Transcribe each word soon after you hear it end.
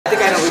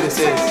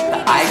this is. The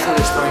eye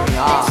color's throwing me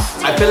off.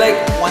 I feel like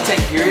once I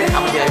hear it,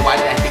 I'm gonna be like, why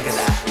did I think of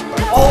that?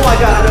 Oh my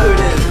god, I know who it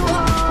is.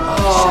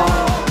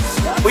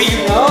 Oh. Wait,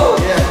 you know?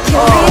 Yeah.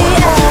 Oh.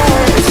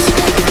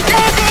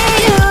 Maybe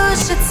you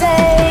should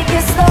take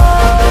it slow.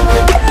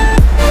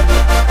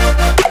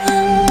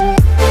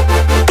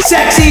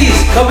 Sexies!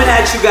 Coming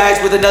at you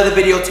guys with another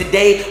video.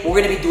 Today,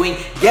 we're gonna be doing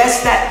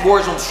Guess That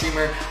Warzone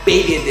Streamer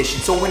Baby Edition.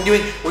 So we're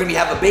gonna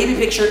have a baby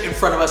picture in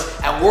front of us,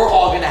 and we're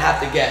all gonna have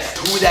to guess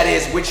who that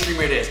is, which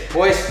streamer it is.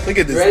 Boys, Look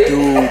at this ready?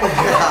 dude.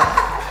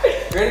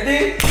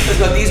 Ready? Let's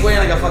go. These wearing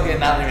like a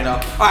fucking, I don't even know.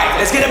 All right,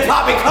 let's get it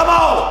popping. Come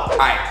on! All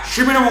right,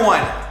 streamer number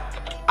one.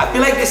 I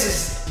feel like this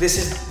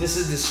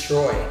is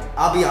Destroy.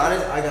 I'll be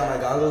honest, I got my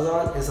goggles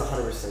on. It's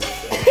 100%.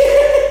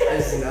 I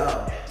just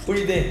know. Who do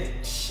you think?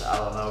 I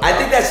don't know. I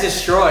think that's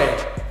Destroy.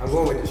 I'm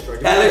going with Destroy.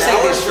 That looks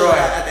like Destroy.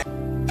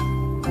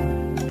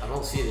 I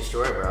don't see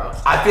Destroy, bro.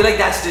 I feel like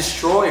that's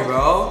Destroy,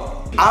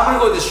 bro. I'm gonna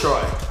go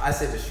Destroy. I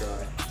say Destroy.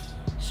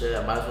 Shit,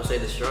 I might as well say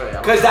Destroy.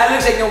 Cause that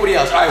looks like nobody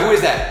else. All right, who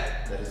is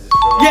that? That is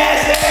Destroy.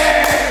 Yes,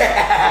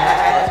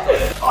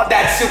 sir! Oh,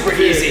 that's super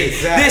easy.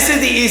 Exact. This is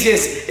the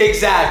easiest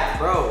exact.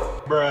 Bro.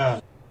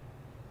 Bruh.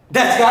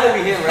 That's gotta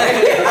be him, right? I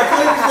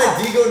feel like we should let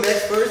D go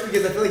next first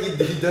because I feel like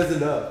he does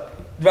enough.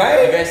 You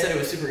Right? guys said it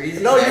was super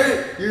easy. No,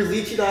 you're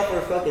leeching off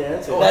our fucking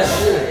answer. That's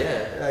true.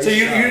 Yeah. So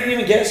you didn't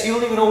even guess? You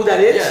don't even know who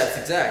that is? Yeah, it's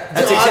exact.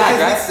 That's exact,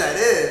 right? We said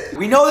it.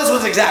 We know this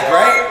one's exact,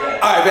 right?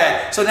 All right,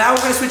 bet. So now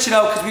we're gonna switch it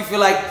up because we feel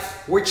like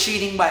we're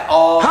cheating by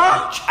all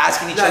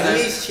asking each other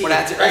he's cheating. what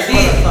answer. That's Right?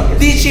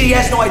 motherfuckers. He's cheating. He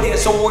has no idea.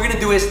 So what we're gonna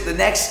do is the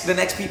next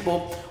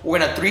people, we're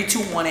gonna 3, 2,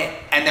 1 it,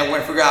 and then we're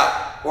gonna figure out.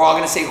 We're all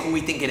gonna say who we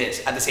think it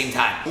is at the same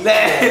time.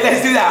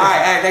 Let's do that. All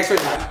right, next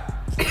person.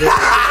 Yo, what the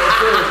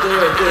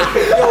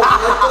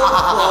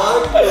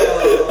fuck, bro?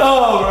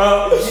 Oh,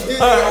 bro. Dude, they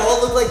all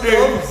look like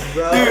thumbs,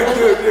 bro.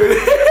 Dude.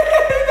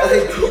 I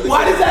think two look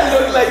Why like does that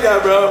look like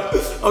that, bro?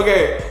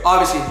 Okay,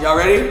 obviously, y'all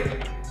ready?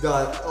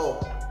 Done.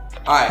 Oh.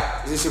 All right,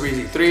 this is super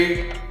easy.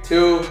 3,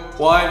 2,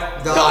 1.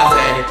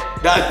 Dante.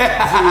 Dante.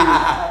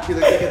 He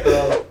looks like a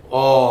thumb.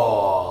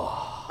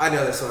 Oh. I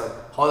know this one.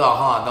 Hold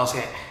on, don't say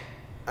it.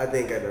 I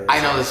think I know this.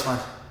 I know this one.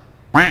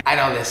 I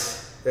know this.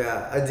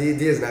 Yeah, D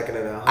is not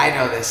gonna know. I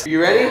know this.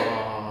 You ready?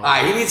 All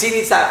right, he needs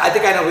that. I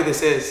think I know who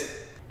this is.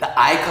 The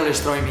eye color's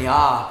throwing me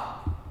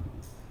off.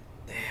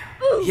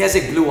 Damn. He has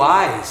like blue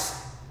eyes.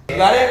 You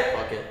got it?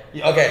 Fuck it.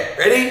 Okay,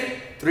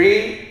 ready?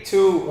 3,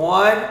 2,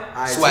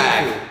 1.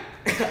 Swag.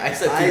 I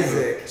said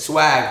Isaac.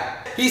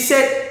 Swag. He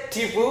said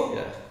Tifu.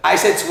 Yeah. I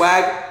said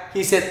swag.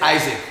 He said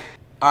Isaac.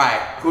 All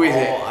right, who is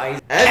it?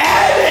 Isaac.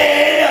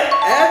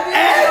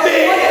 Evan!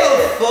 What the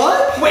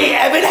fuck? Wait,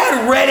 Evan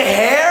had red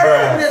hair?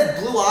 Evan has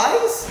blue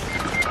eyes?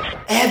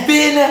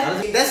 Evan?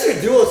 That's your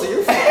duo, so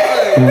you're fine.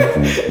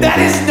 That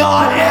is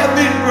not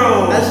Evan,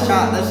 bro. That's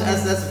chop.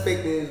 That's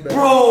fake news, bro.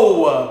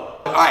 Bro.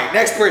 All right,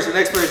 next person.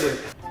 Ugly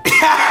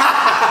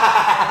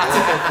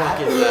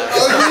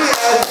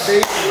ass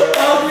baby, bro.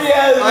 Ugly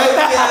ass.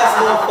 Ugly ass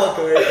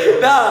motherfucker right there.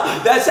 Nah,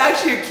 that's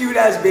actually a cute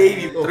ass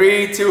baby.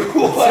 3, 2,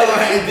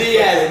 1.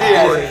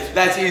 Diaz.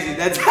 That's easy.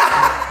 That's.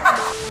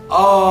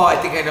 Oh, I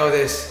think I know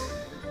this.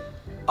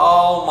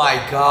 Oh my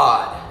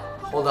god.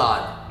 Hold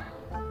on.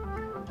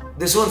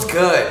 This one's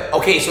good.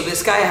 Okay, so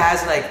this guy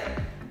has like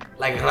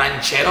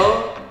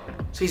ranchero.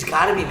 So he's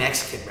gotta be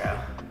Mexican, bro.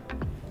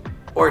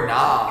 Or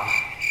nah.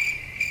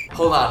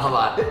 Hold on.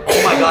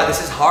 Oh my god,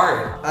 this is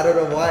hard. I don't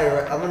know why.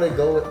 I'm gonna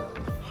go with.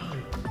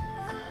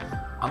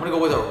 I'm gonna go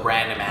with a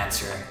random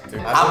answer.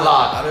 I'm I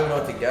locked. don't even know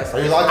what to guess. Are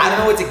you locked? I don't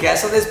know what to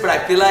guess on this, but I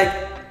feel like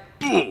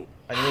I need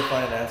to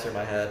find an answer in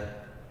my head.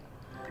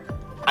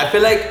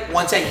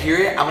 once I hear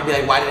it, I'm gonna be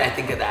like, why did I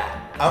think of that?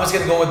 I'm just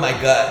gonna go with my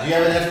gut. Do you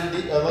have an answer,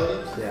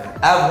 Lucky? Yeah.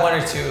 I have 1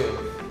 or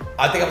 2.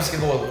 I think I'm just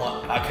gonna go with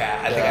 1. Okay,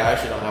 I think I I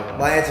actually don't have one.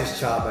 My answer's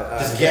chop. But,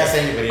 Just guess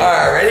anybody. All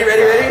right,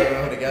 ready? I don't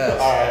know who to guess.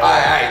 All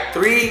right.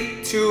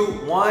 3, 2,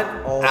 1.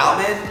 Oh.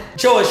 Almond.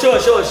 Show us.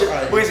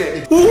 Who is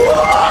it? What?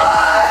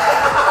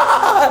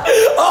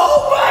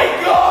 Oh my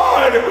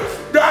god!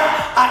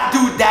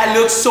 Dude, that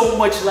looks so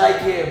much like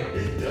him.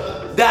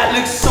 That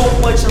looks so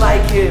much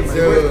like him. Dude. He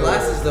wears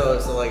glasses though,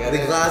 so like I the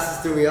think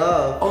glasses threw me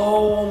off.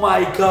 Oh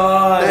my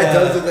god. That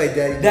does look like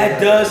Daddy J. That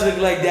does look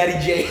like Daddy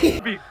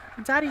J.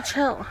 Daddy,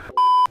 chill.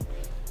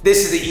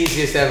 This is the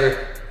easiest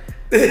ever.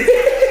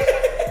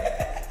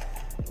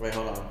 Wait,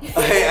 hold on.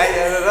 I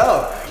don't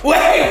know.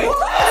 Wait,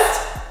 what?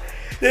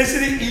 This is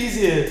the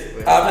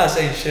easiest. I'm not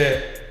saying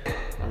shit.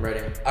 I'm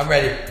ready. I'm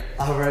ready.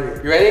 I'm ready.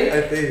 You ready?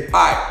 I think.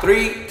 All right,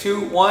 3,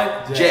 2,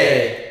 1.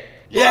 J.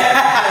 Yeah.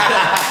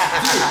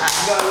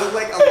 No, it looked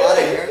like a lot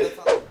of hair.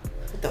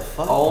 What the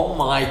fuck? Oh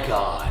my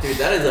god. Dude,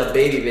 that is a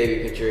baby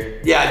picture.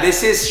 Yeah,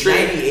 this is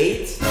straight.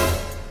 98?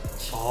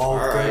 Oh,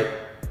 Alright.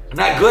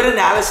 Not good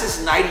analysis.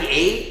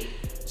 98.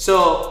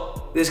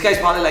 So this guy's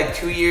probably like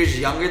 2 years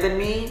younger than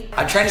me.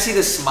 I'm trying to see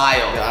the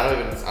smile.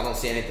 Yeah, I don't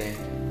see anything.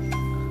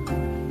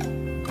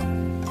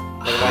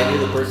 Like if I knew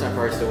the person, I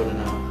probably still wouldn't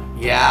know.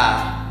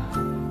 Yeah.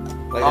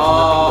 Like there's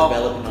nothing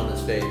developing on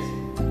his face.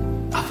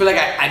 I feel like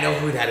I know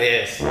who that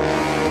is.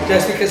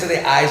 Just because of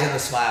the eyes and the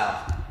smile.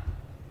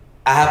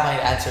 I have my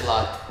answer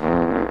locked.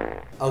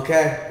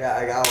 Okay, yeah,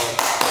 I got one.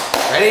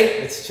 Ready?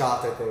 It's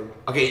chopped, I think.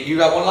 Okay, you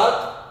got one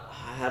locked?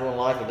 I had one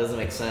locked, but it doesn't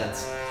make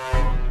sense.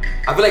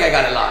 I feel like I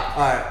got it locked.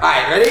 Alright.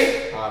 Alright,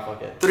 ready? Alright,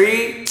 fuck it.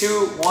 3,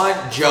 2,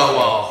 1,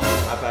 Joe.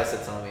 I probably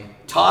said Tommy.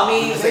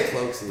 Tommy, You say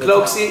Cloaksy.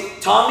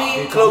 Cloaksy,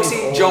 Tommy,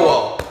 Cloaksy,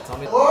 Joe.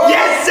 Tommy.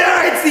 Yes,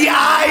 sir! It's the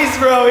eyes,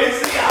 bro! It's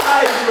the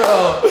eyes,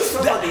 bro!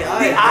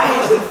 The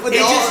eyes. It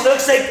just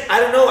looks like, I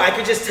don't know, I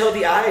could just tell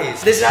the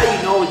eyes. This is how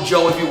you know,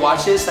 Joe, if you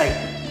watch this, like,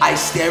 I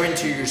stare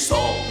into your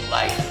soul.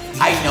 Like,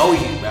 I know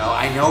you, bro.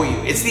 I know you.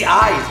 It's the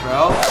eyes,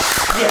 bro.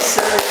 Yes,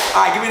 sir.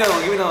 All right, give me another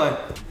one. Give me another one.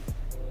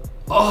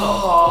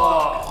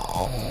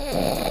 Oh.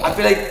 I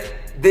feel like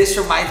this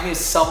reminds me of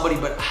somebody,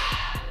 but...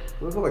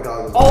 Look at my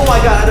goggles. Oh my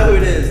god, I know who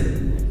it is.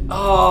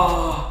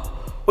 Oh.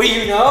 Wait,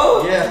 you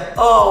know? Yeah.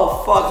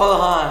 Oh, fuck.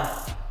 Hold on.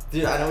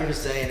 Dude, I know what you're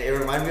saying. It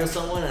reminded me of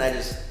someone and I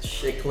just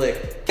shit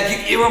clicked.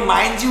 It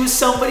reminds you of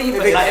somebody,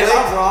 but If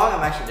I'm wrong,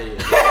 I'm actually an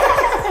idiot.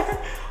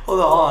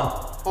 Hold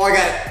on. Oh, I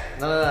got it.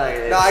 No,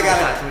 No, I got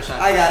it.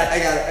 I got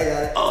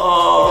it.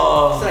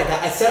 Oh.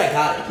 I said I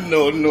got it.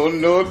 No.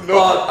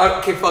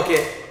 Okay, fuck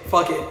it.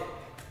 Fuck it.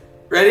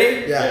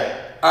 Ready? Yeah.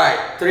 All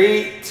right.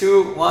 3,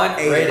 2, 1.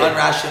 Rated.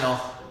 Unrational.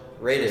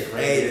 Rated.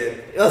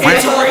 Hated.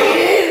 It's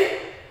rated?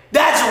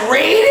 That's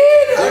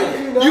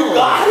rated? You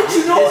got it?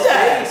 You know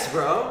that? Face,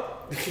 bro.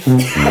 Really,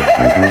 dude,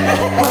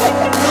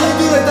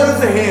 I thought it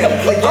was a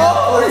hand. Like,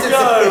 Oh my it's a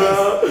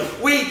god, face.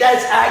 bro. Wait,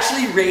 that's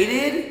actually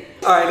rated?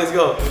 All right, let's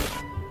go.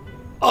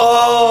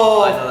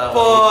 Oh, I know that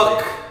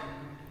fuck.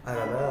 I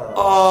don't know.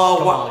 Oh,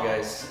 Come wow. on,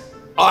 guys.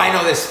 Oh, I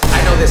know this.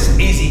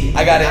 Easy.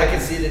 I got it. I can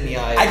see it in the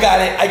eyes. I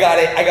got it.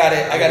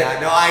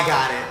 No, I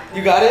got it.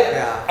 You got it?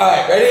 Yeah. All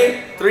right,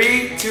 ready?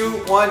 3,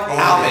 2, 1.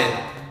 Almond.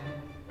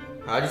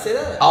 How'd you say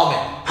that?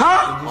 Almond.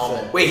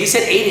 Almond. Wait, he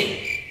said Aiden.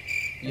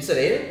 You said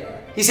Aiden?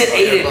 He said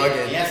Aiden.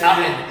 Yes,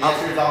 almond.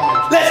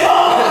 Let's go!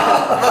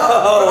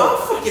 I'm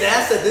fucking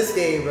ass at this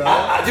game, bro.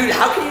 Dude,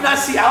 how can you not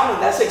see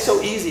almond? That's like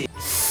so easy.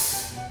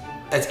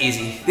 That's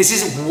easy. This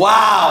is,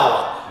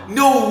 wow.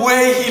 No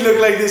way he looked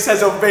like this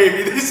as a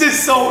baby. This is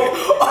so,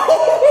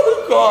 oh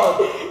my god.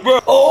 Bro.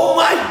 Oh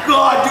my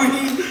god,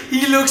 dude,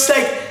 he looks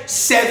like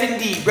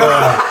 70, bro.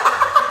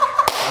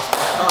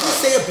 Did you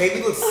say a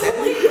baby looks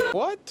 70?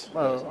 What?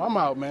 I'm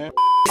out, man.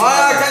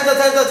 Alright, time's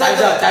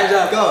up. Time's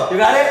up. Go. You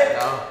got it?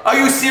 No. Are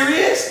you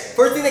serious?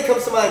 First thing that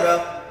comes to mind, bro.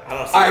 I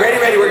don't see All right,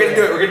 it. ready. We're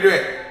gonna do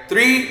it.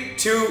 3,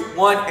 2,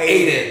 1.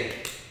 Aiden.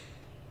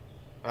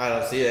 I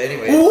don't see it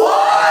anyway.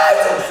 What?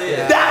 see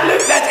it.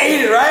 That's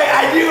Aiden, right?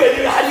 I knew it,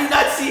 dude. How do you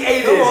not see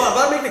Aiden? Come on, I'm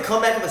about to make the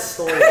comeback of a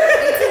story.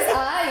 It's his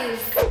eyes.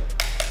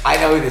 I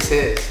know who this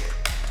is.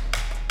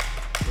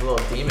 A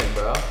little demon,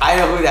 bro. I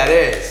know who that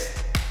is.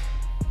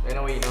 I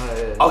know what you know who it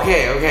is.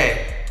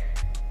 Okay.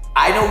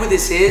 I know who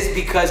this is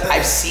because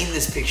I've seen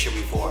this picture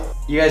before.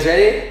 You guys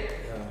ready?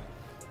 Yeah.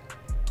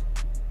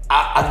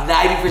 I'm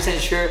 90%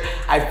 sure.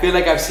 I feel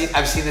like I've seen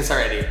this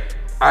already.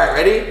 All right,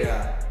 ready?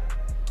 Yeah.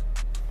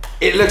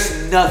 It looks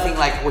nothing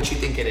like what you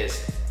think it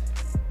is.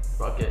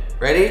 Fuck it.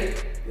 Ready?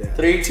 Yeah.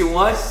 3, 2,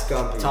 1.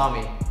 Scumpy.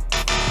 Tommy.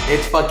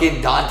 It's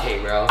fucking Dante,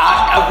 bro.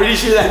 I'm pretty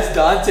sure that's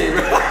Dante,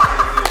 bro.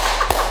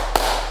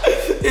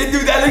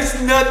 Dude, that looks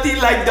nothing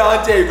like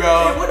Dante,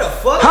 bro. Hey, what the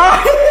fuck?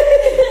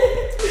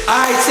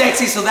 Alright,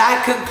 sexy, so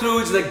that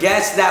concludes the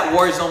Guess That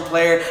Warzone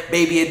Player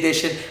Baby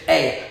Edition.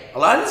 Hey, a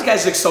lot of these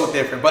guys look so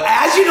different, but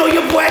as you know,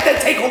 your boy had to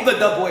take home the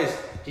dub, boys.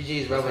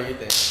 GG's, bro. What do you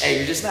think? Hey,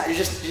 you're just not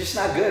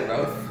good,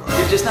 bro.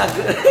 You're just not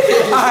good.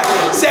 Alright,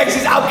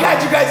 sexies, I'll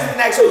catch you guys in the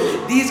next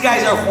one. These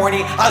guys are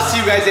horny. I'll see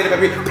you guys later,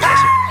 baby.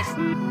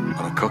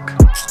 Wanna cook?